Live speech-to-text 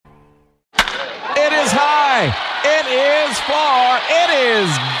high. It is far. It is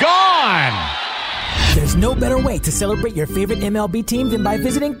gone. There's no better way to celebrate your favorite MLB team than by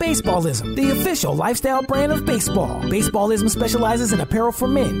visiting Baseballism, the official lifestyle brand of baseball. Baseballism specializes in apparel for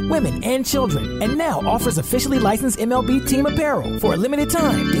men, women, and children, and now offers officially licensed MLB team apparel. For a limited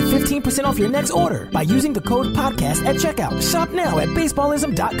time, get 15% off your next order by using the code podcast at checkout. Shop now at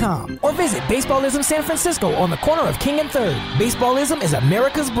baseballism.com or visit Baseballism San Francisco on the corner of King and 3rd. Baseballism is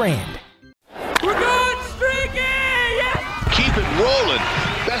America's brand. We're going streaky! Yes! Keep it rolling.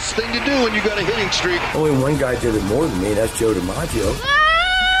 Best thing to do when you got a hitting streak. Only one guy did it more than me. That's Joe DiMaggio.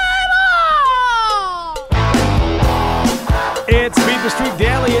 It's Beat the Streak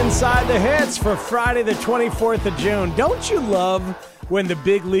Daily Inside the Hits for Friday the 24th of June. Don't you love when the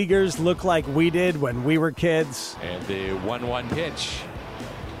big leaguers look like we did when we were kids? And the 1-1 pitch.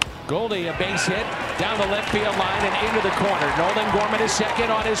 Goldie, a base hit down the left field line and into the corner. Nolan Gorman is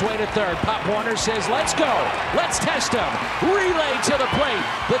second on his way to third. Pop Warner says, let's go. Let's test him. Relay to the plate.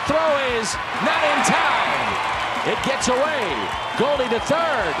 The throw is not in time. It gets away. Goldie to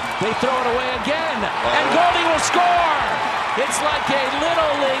third. They throw it away again. And Goldie will score. It's like a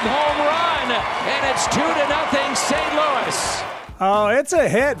Little League home run. And it's 2-0 St. Louis. Oh, it's a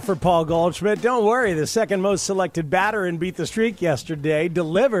hit for Paul Goldschmidt. Don't worry, the second most selected batter in Beat the Streak yesterday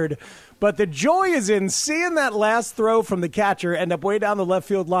delivered. But the joy is in seeing that last throw from the catcher end up way down the left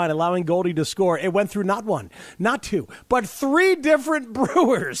field line, allowing Goldie to score. It went through not one, not two, but three different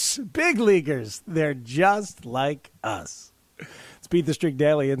Brewers, big leaguers. They're just like us. It's Beat the Streak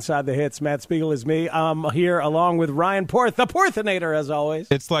Daily Inside the Hits. Matt Spiegel is me. I'm here along with Ryan Porth, the Porthinator, as always.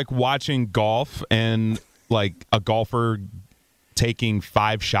 It's like watching golf and like a golfer taking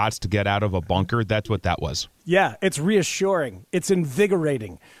 5 shots to get out of a bunker. That's what that was. Yeah, it's reassuring. It's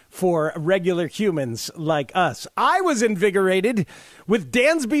invigorating for regular humans like us. I was invigorated with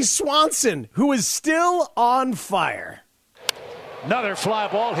Dansby Swanson, who is still on fire. Another fly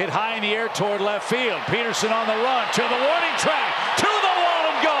ball hit high in the air toward left field. Peterson on the run to the warning track, to the wall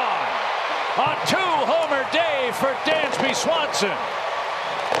and gone. A 2-homer day for Dansby Swanson.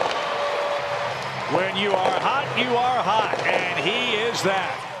 When you are hot, and he is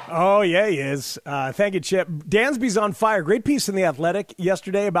that. Oh, yeah, he is. Thank you, Chip. Dansby's on fire. Great piece in The Athletic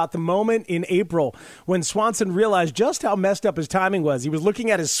yesterday about the moment in April when Swanson realized just how messed up his timing was. He was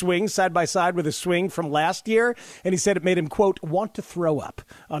looking at his swing side by side with his swing from last year, and he said it made him, quote, want to throw up,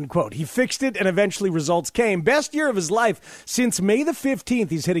 unquote. He fixed it, and eventually results came. Best year of his life since May the 15th.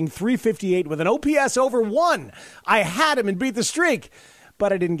 He's hitting .358 with an OPS over 1. I had him and Beat the Streak,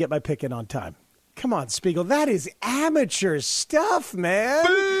 but I didn't get my pick in on time. Come on, Spiegel. That is amateur stuff, man.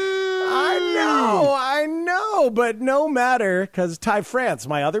 I know, but no matter, because Ty France,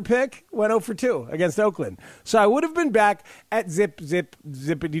 my other pick, went 0 for 2 against Oakland. So I would have been back at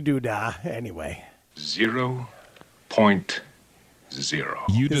zippity-doo-dah anyway. 0.0.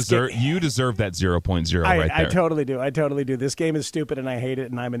 You deserve that 0.0 right there. I totally do. I totally do. This game is stupid, and I hate it,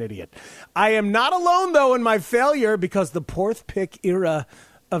 and I'm an idiot. I am not alone, though, in my failure, because the Porth pick era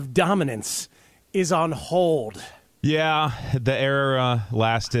of dominance is on hold. Yeah, the era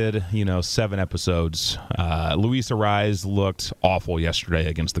lasted, 7 episodes. Luis Arraez looked awful yesterday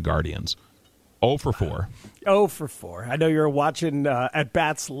against the Guardians. 0 for 4. 0 for 4. I know you're watching at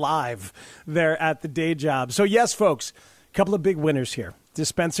Bats live there at the day job. So, yes, folks, a couple of big winners here.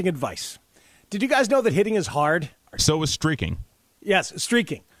 Dispensing advice. Did you guys know that hitting is hard? So is streaking. Yes,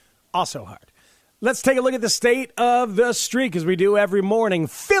 streaking. Also hard. Let's take a look at the state of the streak as we do every morning.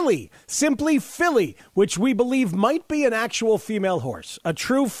 Philly, simply Philly, which we believe might be an actual female horse, a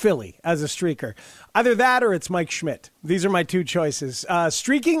true filly as a streaker. Either that or it's Mike Schmidt. These are my two choices.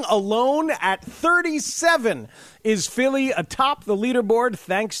 Streaking alone at 37 is Philly atop the leaderboard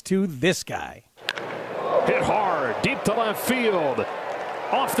thanks to this guy. Hit hard, deep to left field,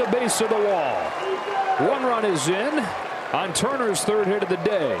 off the base of the wall. 1 run is in on Turner's third hit of the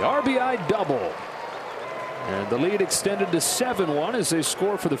day. RBI double. And the lead extended to 7-1 as they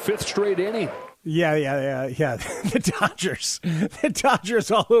score for the 5th straight inning. Yeah. The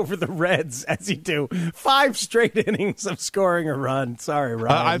Dodgers all over the Reds, as you do. 5 straight innings of scoring a run. Sorry,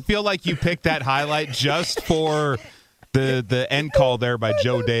 Ryan. I feel like you picked that highlight just for the end call there by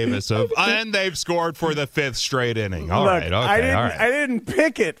Joe Davis of, and they've scored for the 5th straight inning. All right. I didn't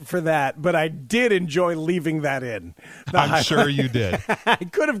pick it for that, but I did enjoy leaving that in. I'm sure you did. I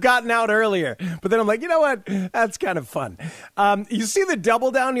could have gotten out earlier, but then I'm like, you know what? That's kind of fun. You see the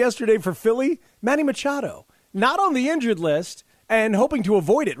double down yesterday for Philly? Manny Machado, not on the injured list, and hoping to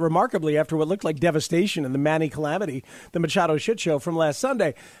avoid it remarkably after what looked like devastation in the Manny calamity, the Machado shit show from last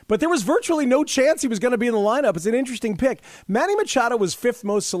Sunday. But there was virtually no chance he was going to be in the lineup. It's an interesting pick. Manny Machado was 5th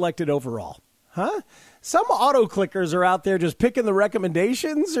most selected overall. Huh? Some auto clickers are out there just picking the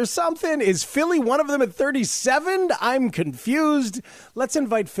recommendations or something. Is Philly one of them at 37? I'm confused. Let's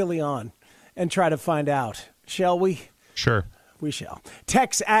invite Philly on and try to find out, shall we? Sure. We shall.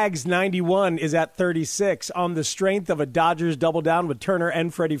 Tex Ags 91 is at 36 on the strength of a Dodgers double down with Turner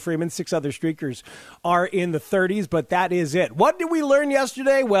and Freddie Freeman. 6 other streakers are in the 30s, but that is it. What did we learn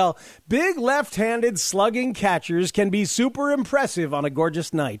yesterday? Well, big left-handed slugging catchers can be super impressive on a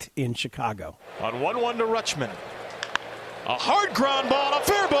gorgeous night in Chicago. On 1-1 to Rutschman. A hard ground ball, a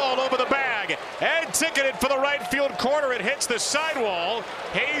fair ball over the bag, and ticketed for the right field corner. It hits the sidewall.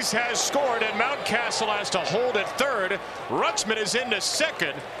 Hayes has scored, and Mountcastle has to hold at third. Rutschman is into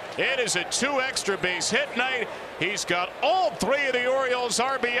second. It is a 2 extra base hit night. He's got all 3 of the Orioles'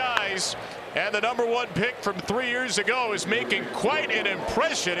 RBIs, and the number 1 pick from 3 years ago is making quite an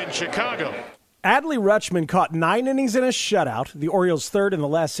impression in Chicago. Adley Rutschman caught 9 innings in a shutout, the Orioles' third in the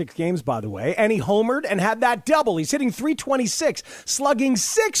last 6 games, by the way, and he homered and had that double. He's hitting .326, slugging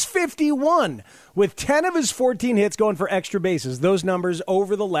 .651, with 10 of his 14 hits going for extra bases. Those numbers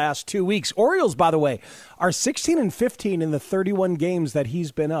over the last 2 weeks. Orioles, by the way, are 16-15 in the 31 games that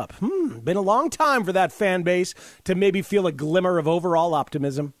he's been up. Been a long time for that fan base to maybe feel a glimmer of overall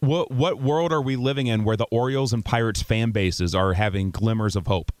optimism. What world are we living in where the Orioles and Pirates fan bases are having glimmers of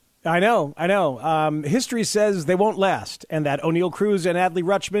hope? I know. History says they won't last, and that O'Neal Cruz and Adley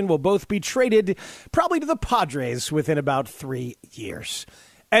Rutschman will both be traded probably to the Padres within about 3 years.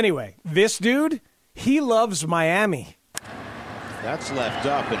 Anyway, this dude, he loves Miami. That's left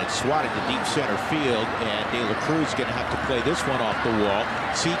up, and it's swatted to deep center field, and De La Cruz is going to have to play this one off the wall.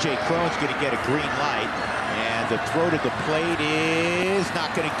 C.J. Cron's going to get a green light, and the throw to the plate is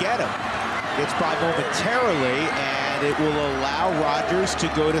not going to get him. Gets by momentarily, and it will allow Rogers to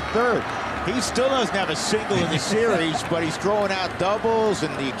go to third. He still doesn't have a single in the series, but he's throwing out doubles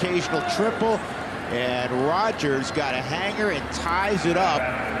and the occasional triple. And Rogers got a hanger and ties it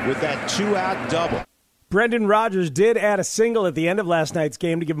up with that 2-out double. Brendan Rodgers did add a single at the end of last night's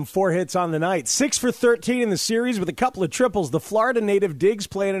game to give him 4 hits on the night. 6 for 13 in the series with a couple of triples. The Florida native Diggs,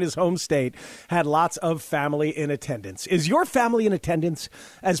 playing in his home state, had lots of family in attendance. Is your family in attendance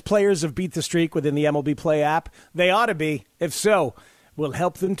as players have beat the streak within the MLB Play app? They ought to be. If so, we'll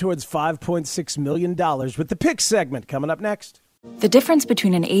help them towards $5.6 million with the Pick segment coming up next. The difference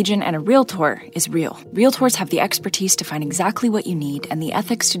between an agent and a realtor is real. Realtors have the expertise to find exactly what you need and the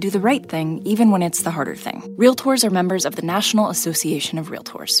ethics to do the right thing, even when it's the harder thing. Realtors are members of the National Association of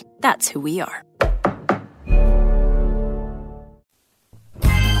Realtors. That's who we are.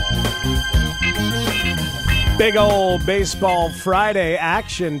 Big old baseball Friday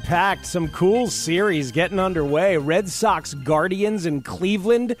action-packed. Some cool series getting underway. Red Sox Guardians in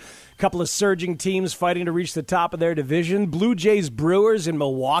Cleveland. Couple of surging teams fighting to reach the top of their division. Blue Jays Brewers in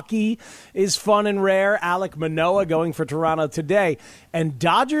Milwaukee is fun and rare. Alek Manoah going for Toronto today. And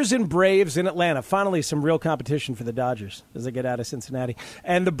Dodgers and Braves in Atlanta. Finally, some real competition for the Dodgers as they get out of Cincinnati.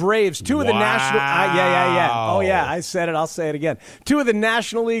 And the Braves, two of the National... Oh, yeah, I said it. I'll say it again. 2 of the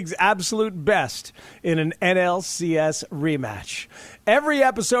National League's absolute best in an NLCS rematch. Every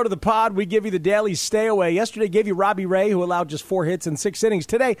episode of the pod, we give you the daily stay away. Yesterday, gave you Robbie Ray, who allowed just 4 hits in 6 innings.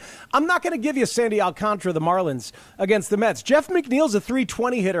 Today, I'm not going to give you Sandy Alcantara, the Marlins, against the Mets. Jeff McNeil's a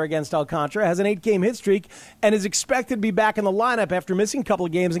 .320 hitter against Alcantara, has an 8-game hit streak, and is expected to be back in the lineup after missing a couple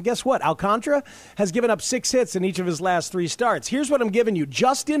of games. And guess what? Alcantara has given up 6 hits in each of his last 3 starts. Here's what I'm giving you.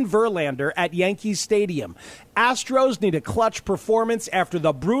 Justin Verlander at Yankee Stadium. Astros need a clutch performance after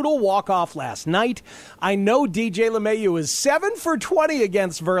the brutal walk-off last night. I know DJ LeMahieu is 7 for 20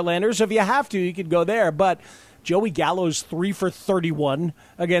 against Verlander, so if you have to, you could go there. But Joey Gallo's 3 for 31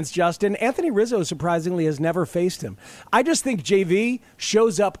 against Justin. Anthony Rizzo, surprisingly, has never faced him. I just think JV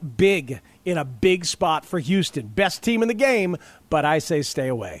shows up big in a big spot for Houston. Best team in the game, but I say stay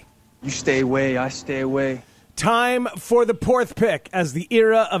away. You stay away, I stay away. Time for the 4th pick as the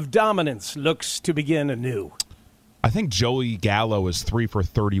era of dominance looks to begin anew. I think Joey Gallo is 3 for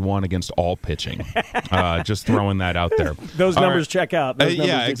 31 against all pitching. Just throwing that out there. Those numbers check out.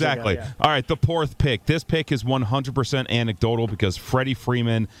 Yeah, exactly. Out, yeah. All right, the 4th pick. This pick is 100% anecdotal because Freddie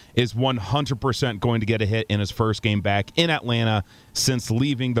Freeman is 100% going to get a hit in his first game back in Atlanta since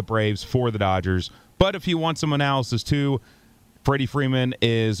leaving the Braves for the Dodgers. But if you want some analysis too, Freddie Freeman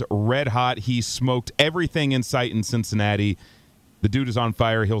is red hot. He smoked everything in sight in Cincinnati. The dude is on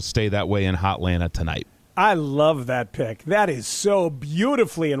fire. He'll stay that way in Hotlanta tonight. I love that pick. That is so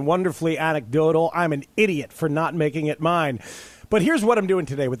beautifully and wonderfully anecdotal. I'm an idiot for not making it mine. But here's what I'm doing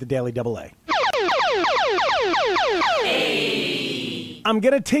today with the Daily Double A. I'm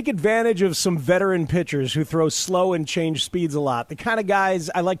going to take advantage of some veteran pitchers who throw slow and change speeds a lot. The kind of guys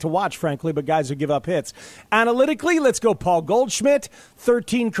I like to watch, frankly, but guys who give up hits. Analytically, let's go Paul Goldschmidt.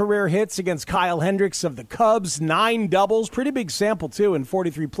 13 career hits against Kyle Hendricks of the Cubs. 9 doubles. Pretty big sample, too, in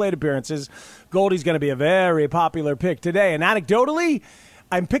 43 plate appearances. Goldie's going to be a very popular pick today. And anecdotally,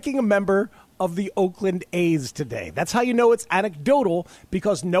 I'm picking a member of the Oakland A's today. That's how you know it's anecdotal,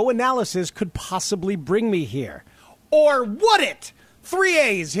 because no analysis could possibly bring me here. Or would it? 3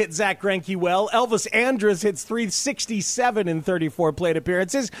 A's hit Zach Greinke well. Elvis Andrus hits .367 in 34 plate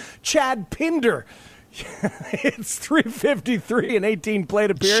appearances. Chad Pinder it's 353 and 18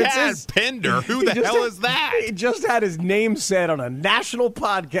 plate appearances. Chad Pinder? Who the hell is that? He just had his name said on a national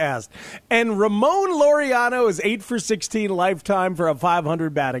podcast. And Ramon Laureano is 8 for 16 lifetime for a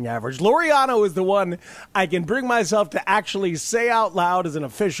 .500 batting average. Laureano is the one I can bring myself to actually say out loud as an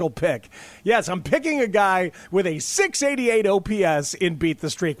official pick. Yes, I'm picking a guy with a .688 OPS in Beat the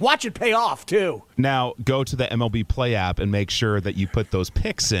Streak. Watch it pay off, too. Now, go to the MLB Play app and make sure that you put those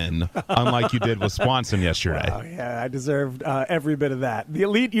picks in, unlike you did with Swanson yesterday. Wow, yeah, I deserved every bit of that. The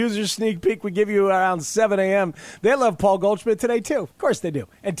Elite User Sneak Peek we give you around 7 a.m. They love Paul Goldschmidt today, too. Of course they do.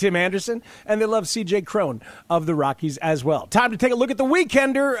 And Tim Anderson. And they love C.J. Cron of the Rockies as well. Time to take a look at the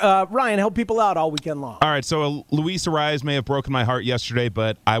Weekender. Ryan, help people out all weekend long. All right, so Luis Arraez may have broken my heart yesterday,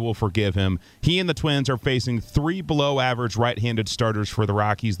 but I will forgive him. He and the Twins are facing 3 below-average right-handed starters for the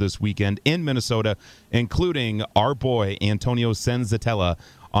Rockies this weekend in Minnesota, including our boy Antonio Senzatella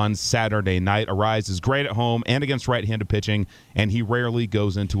on Saturday night. Arraez is great at home and against right-handed pitching, and he rarely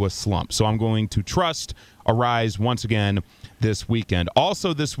goes into a slump. So I'm going to trust Arraez once again this weekend.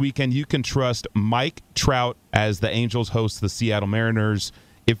 Also this weekend, you can trust Mike Trout as the Angels host the Seattle Mariners.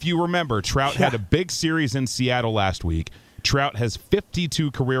 If you remember, Trout had a big series in Seattle last week. Trout has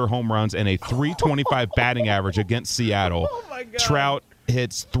 52 career home runs and a .325 batting average against Seattle. Oh my God. Trout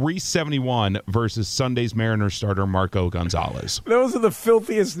hits .371 versus Sunday's Mariners starter Marco Gonzalez. Those are the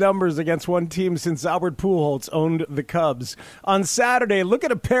filthiest numbers against one team since Albert Pujols owned the Cubs. On Saturday, look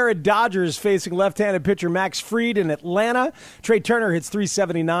at a pair of Dodgers facing left-handed pitcher Max Fried in Atlanta. Trey Turner hits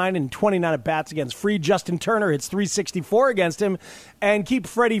 .379 and 29 at-bats against Fried. Justin Turner hits .364 against him. And keep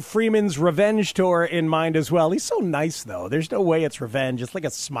Freddie Freeman's revenge tour in mind as well. He's so nice, though. There's no way it's revenge. It's like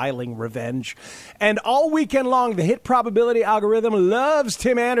a smiling revenge. And all weekend long, the hit probability algorithm loves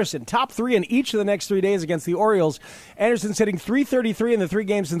Tim Anderson. Top 3 in each of the next 3 days against the Orioles. Anderson's hitting .333 in the 3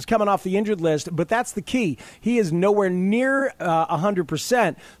 games since coming off the injured list, but that's the key. He is nowhere near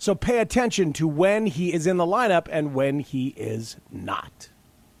 100%, so pay attention to when he is in the lineup and when he is not.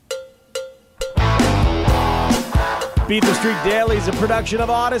 Beat the Streak Daily is a production of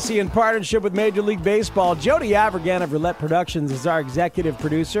Odyssey in partnership with Major League Baseball. Jody Avergan of Roulette Productions is our executive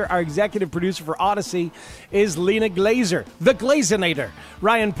producer. Our executive producer for Odyssey is Lena Glazer, the Glazinator.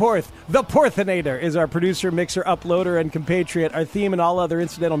 Ryan Porth, the Porthinator, is our producer, mixer, uploader, and compatriot. Our theme and all other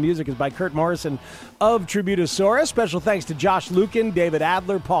incidental music is by Kurt Morrison of Tributosaurus. Special thanks to Josh Lukin, David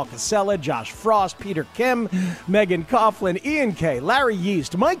Adler, Paul Casella, Josh Frost, Peter Kim, Megan Coughlin, Ian K., Larry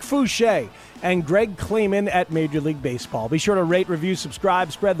Yeast, Mike Fouché, and Greg Kleeman at Major League Baseball. Be sure to rate, review,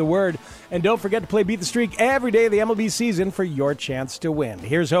 subscribe, spread the word, and don't forget to play Beat the Streak every day of the MLB season for your chance to win.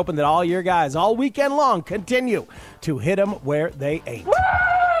 Here's hoping that all your guys all weekend long continue to hit them where they ain't. Woo!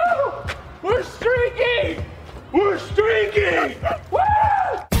 We're streaking! We're streaking! Woo!